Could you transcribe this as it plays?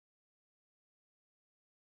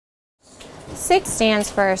SICK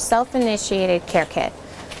stands for Self-Initiated Care Kit.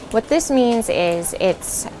 What this means is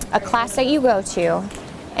it's a class that you go to,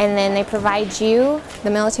 and then they provide you, the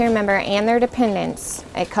military member, and their dependents.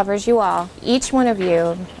 It covers you all. Each one of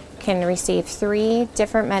you can receive 3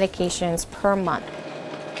 different medications per month.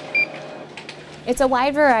 It's a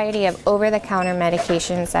wide variety of over-the-counter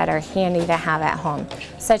medications that are handy to have at home,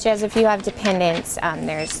 such as if you have dependents,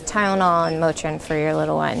 there's Tylenol and Motrin for your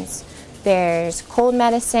little ones. There's cold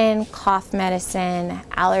medicine, cough medicine,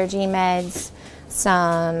 allergy meds,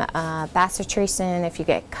 some bacitracin if you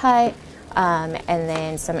get cut, and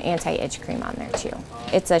then some anti-itch cream on there too.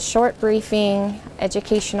 It's a short briefing,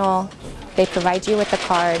 educational. They provide you with the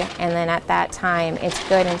card, and then at that time it's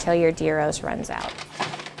good until your DROs runs out.